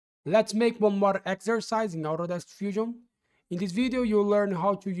Let's make one more exercise in Autodesk Fusion. In this video, you'll learn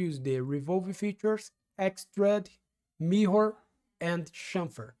how to use the Revolve features, Extrude, Mirror, and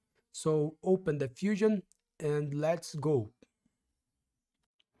Chamfer. So open the Fusion and let's go.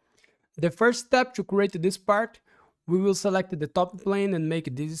 The first step to create this part, we will select the top plane and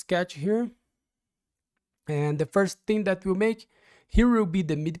make this sketch here. And the first thing that we'll make, here will be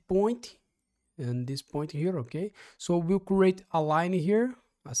the midpoint and this point here, okay? So we'll create a line here,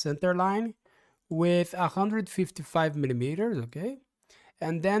 a center line with 155 millimeters, okay?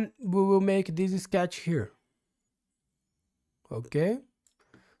 And then we will make this sketch here, okay?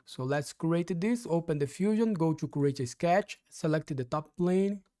 So let's create this, open the Fusion, go to create a sketch, select the top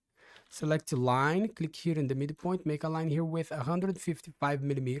plane, select a line, click here in the midpoint, make a line here with 155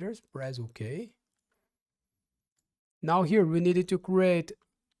 millimeters, press OK. Now here we needed to create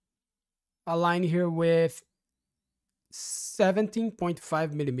a line here with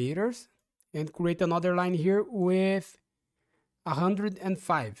 17.5 millimeters and create another line here with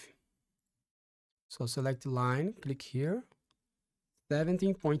 105. So select line, click here,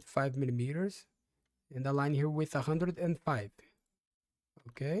 17.5 millimeters and a line here with 105.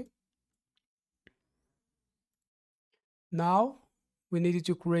 Okay. Now we needed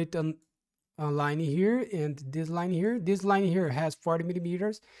to create a line here and this line here. This line here has 40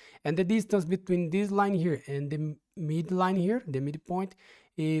 millimeters and the distance between this line here and the midline here, the midpoint,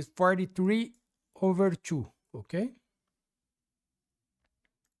 is 43/2. Okay.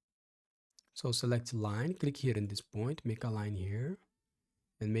 So select line, click here in this point, make a line here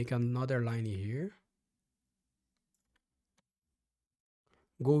and make another line here.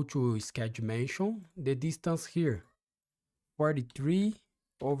 Go to sketch dimension, the distance here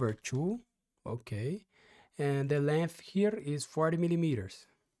 43/2, okay, and the length here is 40 millimeters.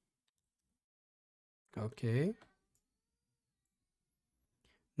 Okay,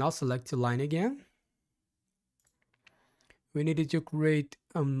 now select the line again. We needed to create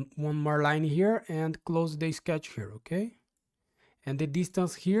one more line here and close the sketch here, okay, and the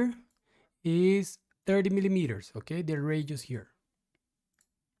distance here is 30 millimeters, okay, the radius here.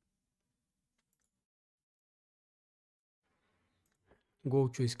 Go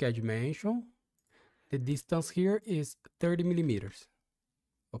to sketch dimension, the distance here is 30 millimeters.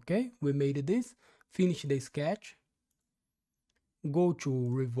 Okay, we made this, finish the sketch, go to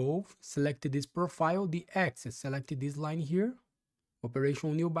Revolve, select this profile, the axis, select this line here,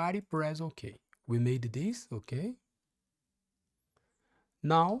 operation new body, press OK. We made this, okay.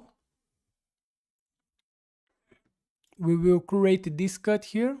 Now we will create this cut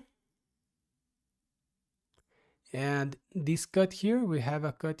here. And this cut here, we have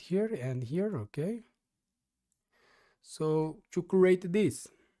a cut here and here, okay. So to create this,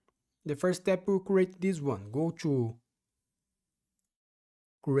 the first step will create this one. Go to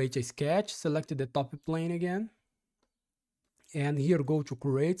create a sketch, select the top plane again. And here go to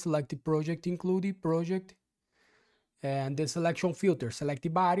create, select the project, include the project. And the selection filter, select the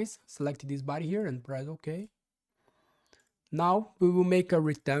bodies, select this body here and press OK. Now we will make a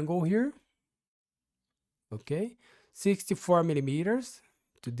rectangle here. Okay, 64 millimeters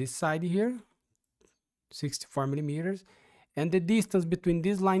to this side here, 64 millimeters, and the distance between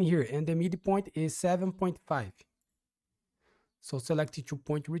this line here and the midpoint is 7.5. So select the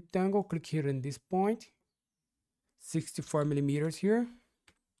 2-point rectangle, click here in this point, 64 millimeters here,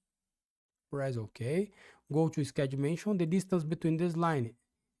 press OK. Go to sketch dimension, the distance between this line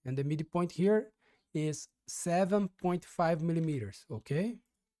and the midpoint here is 7.5 millimeters, okay.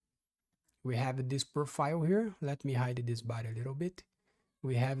 We have this profile here. Let me hide this body a little bit.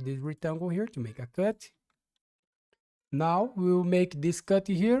 We have this rectangle here to make a cut. Now we'll make this cut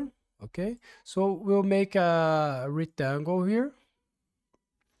here. Okay, so we'll make a rectangle here.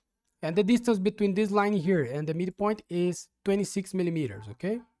 And the distance between this line here and the midpoint is 26 millimeters.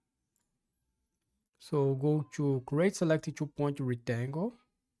 Okay, so go to create, select a 2-point rectangle.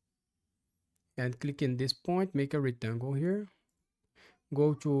 And click in this point, make a rectangle here.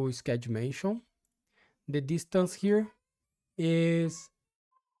 Go to sketch dimension. The distance here is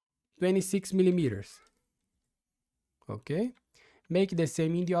 26 millimeters. Okay. Make the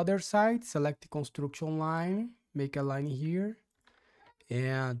same in the other side. Select the construction line. Make a line here.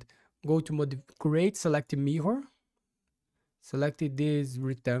 And go to create. Select the mirror. Select this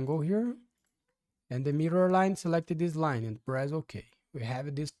rectangle here. And the mirror line, select this line and press OK. We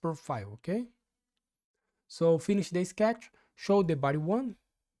have this profile. Okay. So finish the sketch. Show the body one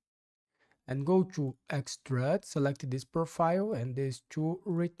and go to Extrude, select this profile and these two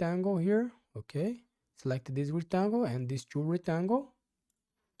rectangle here, okay. Select this rectangle and these two rectangle.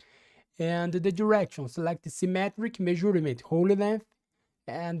 And the direction, select the symmetric measurement, whole length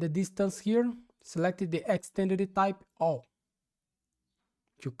And the distance here, select the extended type all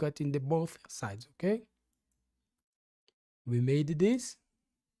to cut in the both sides. Okay, we made this.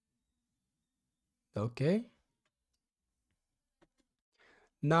 Okay,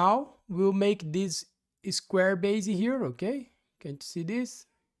 now we'll make this square base here. Okay, can you see this?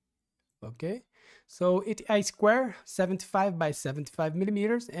 Okay, so it's a square 75 by 75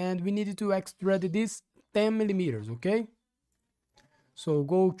 millimeters, and we need to extrude this 10 millimeters. Okay, so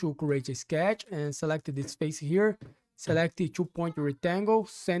go to create a sketch and select this face here, select the 2-point rectangle,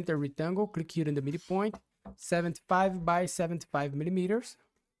 center rectangle, click here in the midpoint, 75 by 75 millimeters,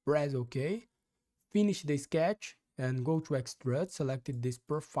 press OK, finish the sketch and go to extrude, select this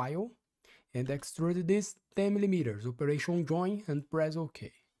profile and extrude this 10 millimeters, operation join and press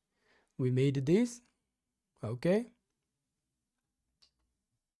OK. We made this. Okay,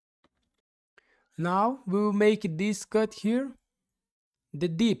 now we will make this cut here, the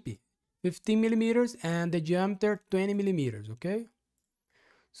dip 15 millimeters and the diameter 20 millimeters. Okay,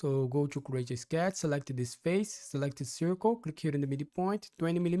 so go to create a sketch, select this face, select the circle, click here in the midpoint,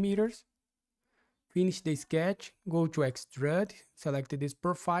 20 millimeters, finish the sketch, go to extrude, select this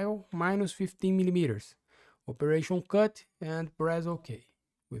profile, minus 15 millimeters, operation cut and press OK.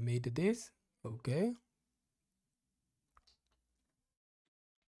 We made this. Okay,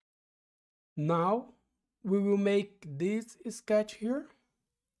 now we will make this sketch here.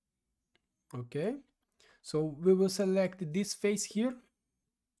 Okay, so we will select this face here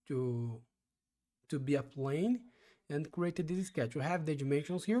to be a plane and create this sketch. We have the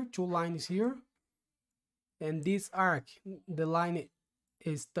dimensions here, 2 lines here, and this arc, the line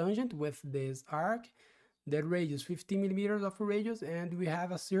is tangent with this arc, the radius 15 millimeters of radius, and we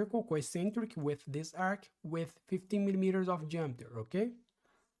have a circle concentric with this arc with 15 millimeters of diameter. Okay,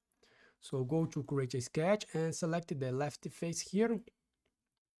 so go to create a sketch and select the left face here,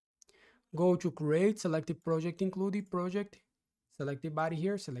 go to create, select the project, include the project, select the body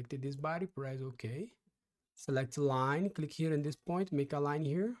here, select this body, press OK, select line, click here in this point, make a line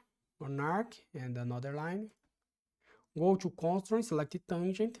here, an arc and another line, go to constraint, select the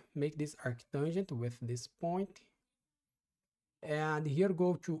tangent, make this arc tangent with this point, and here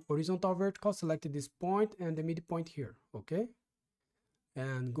go to horizontal vertical, select this point and the midpoint here. Okay,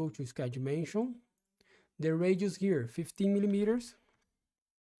 and go to sketch dimension, the radius here 15 millimeters,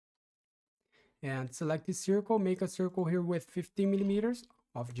 and select the circle, make a circle here with 15 millimeters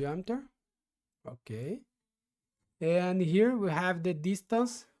of diameter. Okay, and here we have the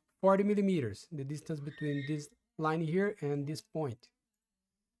distance 40 millimeters, the distance between this line here and this point.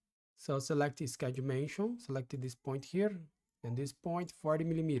 So select the sketch dimension, select this point here and this point, 40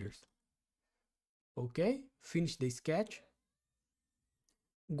 millimeters. Okay, finish the sketch,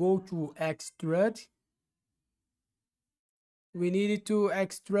 go to extrude, we need to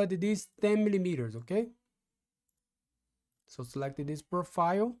extrude this 10 millimeters. Okay, so select this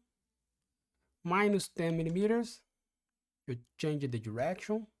profile, minus 10 millimeters, you change the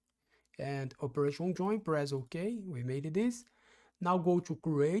direction and operation join, press OK. We made this. Now go to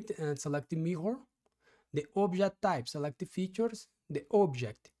create and select the mirror, the object type, select the features, the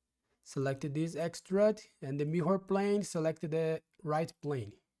object, select this extrude, and the mirror plane, select the right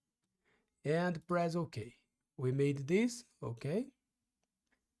plane and press OK. We made this. Okay,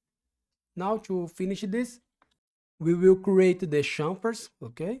 now to finish this we will create the chamfers.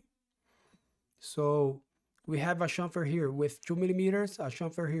 Okay, so we have a chamfer here with 2 millimeters, a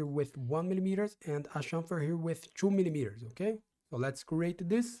chamfer here with 1 millimeters, and a chamfer here with 2 millimeters. Okay, so let's create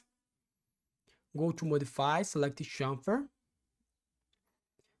this. Go to modify, select the chamfer,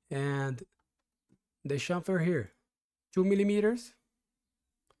 and the chamfer here 2 millimeters,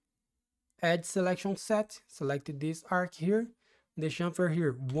 add selection set, select this arc here, the chamfer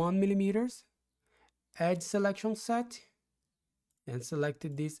here 1 millimeters, add selection set, and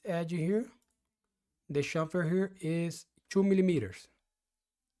select this edge here, the chamfer here is 2 millimeters,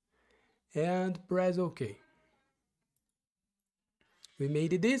 and press OK. We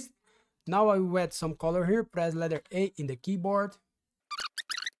made this. Now I will add some color here, press letter A in the keyboard.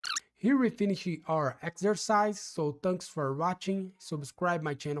 Here we finish our exercise, so thanks for watching, subscribe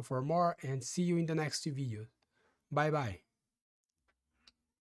my channel for more, and see you in the next video. Bye bye.